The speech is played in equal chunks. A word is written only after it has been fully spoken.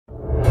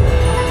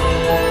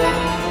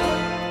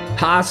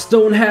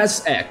Hearthstone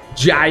has a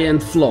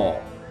giant flaw.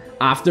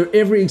 After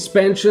every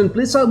expansion,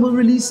 Blizzard will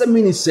release a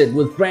mini set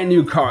with brand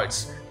new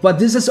cards. But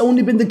this has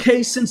only been the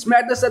case since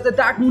Madness at the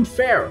Darkmoon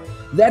Fair.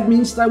 That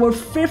means there were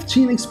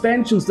 15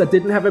 expansions that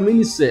didn't have a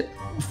mini set.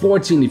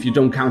 14 if you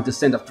don't count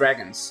Descent of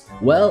Dragons.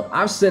 Well,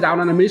 I've set out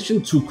on a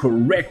mission to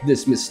correct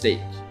this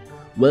mistake.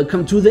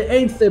 Welcome to the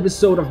 8th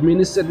episode of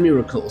Miniset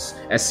Miracles,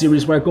 a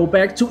series where I go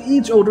back to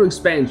each older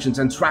expansions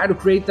and try to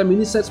create the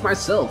minisets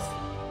myself.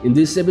 In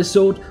this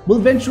episode, we'll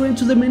venture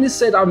into the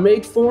miniset I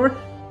made for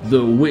the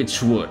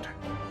Witchwood.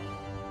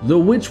 The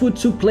Witchwood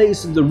took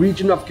place in the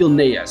region of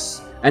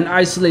Gilneas, an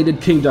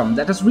isolated kingdom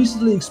that has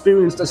recently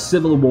experienced a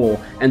civil war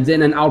and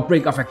then an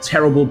outbreak of a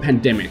terrible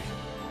pandemic.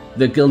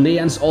 The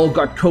Gilneans all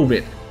got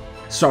COVID.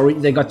 Sorry,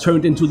 they got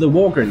turned into the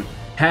Worgen,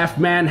 half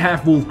man,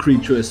 half wolf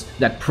creatures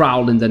that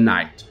prowl in the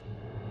night.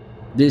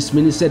 This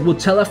miniset will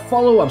tell a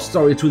follow-up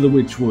story to the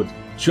Witchwood,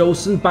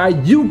 chosen by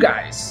you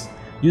guys.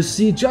 You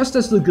see, just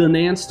as the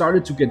Gilneans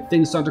started to get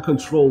things under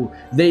control,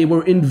 they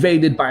were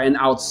invaded by an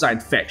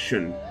outside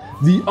faction.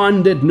 The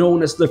undead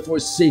known as the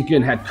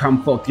Forsaken had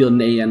come for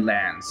Gilnean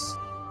lands.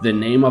 The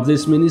name of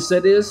this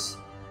miniset is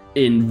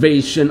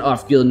Invasion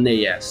of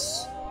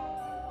Gilneas.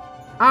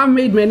 I've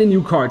made many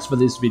new cards for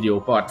this video,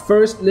 but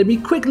first let me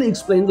quickly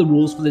explain the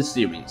rules for this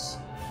series.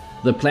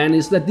 The plan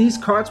is that these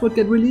cards would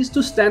get released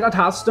to standard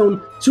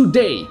Hearthstone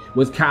today,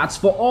 with cards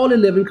for all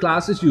 11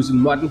 classes using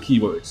modern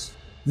keywords.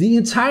 The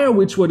entire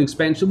Witchwood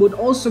expansion would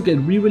also get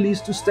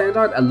re-released to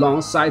standard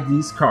alongside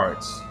these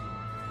cards.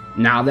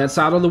 Now that's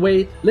out of the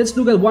way, let's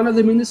look at one of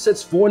the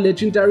miniset's 4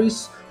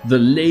 legendaries, the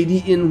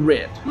Lady in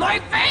Red. My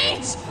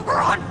veins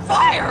are on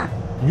fire!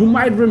 You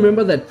might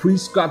remember that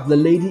Priest got the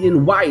Lady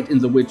in White in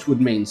the Witchwood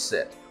main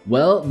set.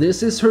 Well,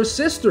 this is her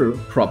sister,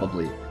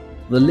 probably.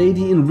 The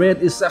Lady in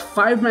Red is a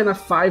 5-mana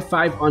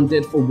 5/5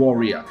 undead for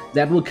warrior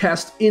that will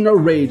cast Inner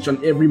Rage on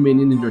every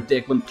minion in your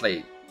deck when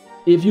played.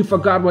 If you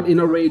forgot what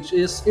Inner Rage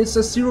is, it's a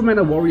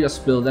 0-mana warrior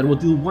spell that will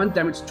deal 1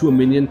 damage to a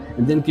minion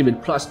and then give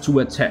it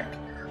 +2 attack.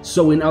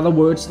 So in other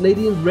words,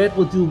 Lady in Red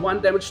will deal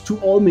 1 damage to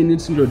all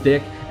minions in your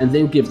deck and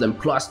then give them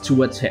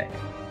 +2 attack.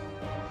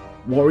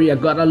 Warrior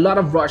got a lot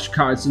of rush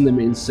cards in the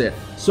main set,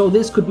 so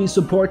this could be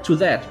support to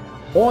that.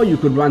 Or you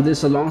could run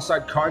this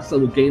alongside cards that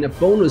will gain a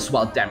bonus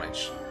while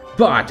damage.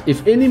 But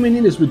if any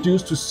minion is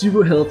reduced to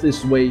 0 health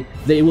this way,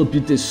 they will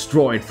be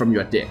destroyed from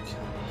your deck.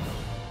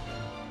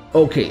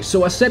 Okay,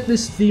 so I said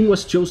this theme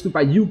was chosen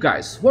by you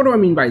guys. What do I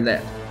mean by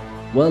that?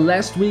 Well,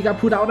 last week I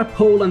put out a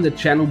poll on the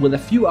channel with a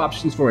few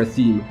options for a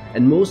theme,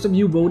 and most of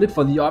you voted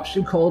for the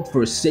option called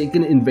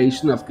Forsaken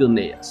Invasion of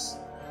Gilneas.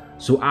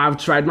 So I've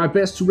tried my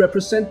best to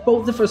represent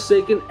both the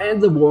Forsaken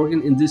and the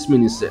Worgen in this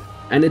miniset,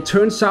 and it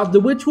turns out the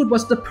Witchwood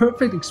was the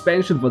perfect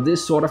expansion for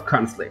this sort of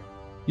conflict.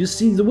 You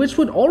see, the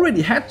Witchwood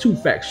already had 2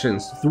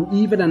 factions through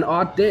even and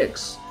odd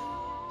decks.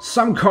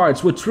 Some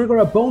cards would trigger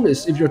a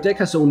bonus if your deck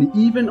has only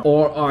even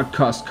or odd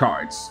cost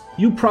cards.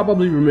 You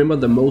probably remember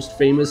the most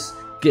famous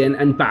Gen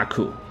and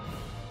Baku.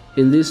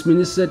 In this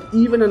miniset,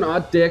 even and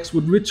odd decks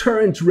would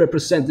return to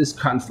represent this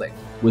conflict,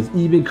 with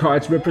even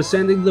cards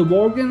representing the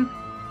Worgen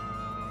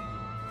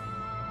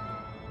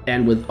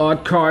and with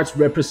odd cards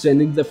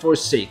representing the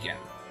Forsaken.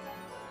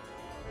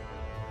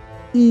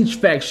 Each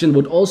faction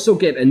would also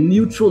get a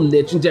neutral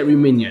legendary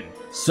minion,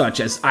 such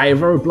as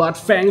Ivor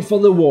Bloodfang for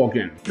the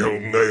Worgen.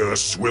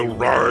 Gilneas will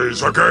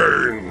rise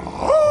again!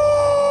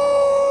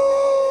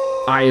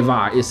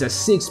 Ivor is a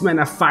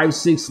 6-mana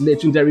 5/6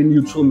 legendary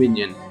neutral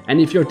minion, and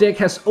if your deck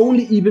has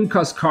only even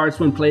cost cards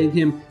when playing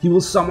him, he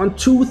will summon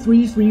 2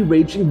 3/3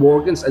 Raging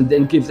Worgens and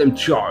then give them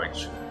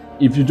charge.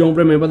 If you don't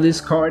remember this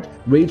card,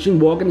 Raging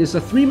Worgen is a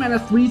 3-mana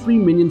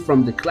 3/3 minion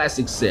from the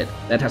classic set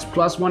that has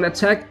 +1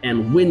 attack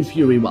and Wind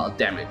Fury while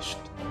damaged.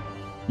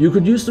 You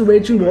could use the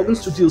Raging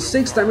Worgens to deal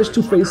 6 damage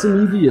to face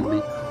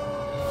immediately.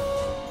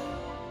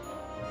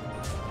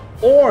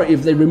 Or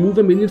if they remove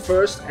a minion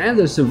first and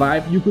they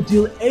survive, you could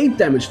deal 8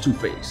 damage to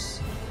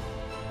face.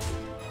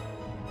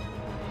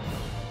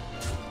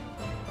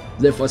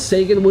 The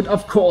Forsaken would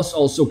of course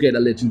also get a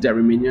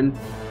legendary minion,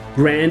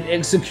 Grand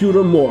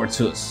Executor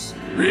Mortis.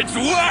 It's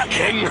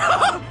working!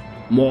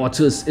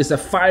 Mortis is a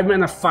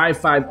 5-mana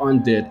 5/5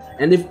 undead,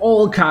 and if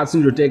all cards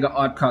in your deck are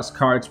odd cost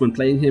cards when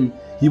playing him,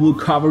 he will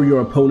cover your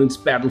opponent's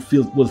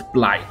battlefield with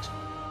Blight.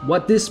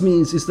 What this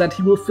means is that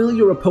he will fill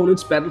your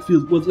opponent's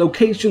battlefield with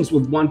locations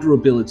with 1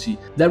 durability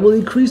that will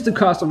increase the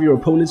cost of your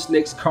opponent's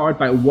next card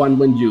by 1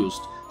 when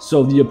used,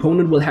 so the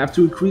opponent will have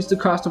to increase the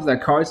cost of their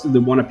cards if they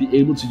want to be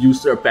able to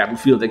use their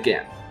battlefield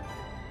again.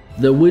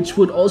 The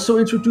Witchwood also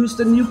introduced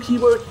a new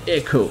keyword,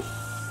 Echo.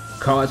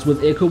 Cards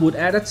with Echo would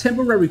add a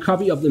temporary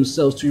copy of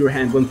themselves to your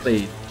hand when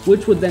played,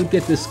 which would then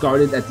get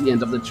discarded at the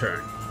end of the turn.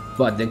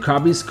 But the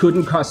copies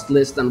couldn't cost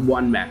less than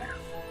 1 mana.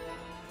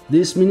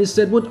 This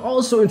miniset would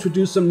also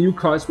introduce some new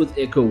cards with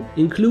Echo,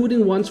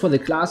 including ones for the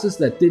classes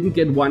that didn't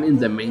get one in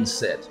the main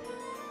set.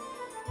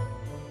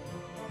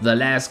 The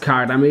last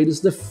card I made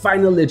is the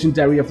final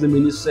legendary of the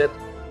miniset,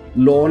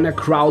 Lorna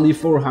Crowley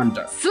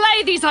 400. Slay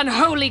Slay these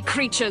unholy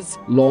creatures!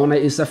 Lorna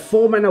is a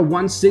 4-mana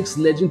 1/6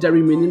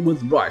 legendary minion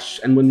with Rush,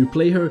 and when you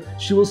play her,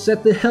 she will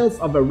set the health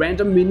of a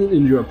random minion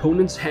in your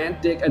opponent's hand,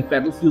 deck and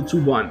battlefield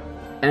to 1.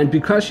 And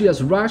because she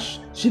has Rush,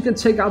 she can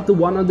take out the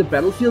one on the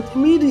battlefield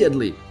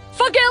immediately.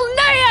 For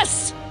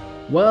Gilneas!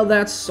 Well,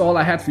 that's all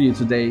I had for you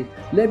today.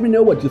 Let me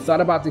know what you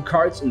thought about the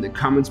cards in the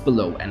comments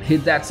below, and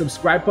hit that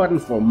subscribe button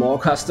for more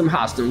custom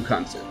Hearthstone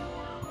content.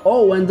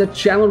 Oh, and the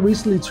channel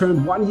recently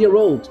turned 1 year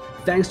old.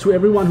 Thanks to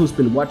everyone who's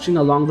been watching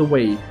along the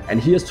way,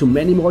 and here's to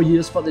many more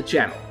years for the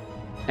channel.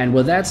 And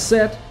with that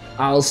said,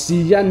 I'll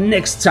see ya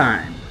next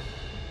time.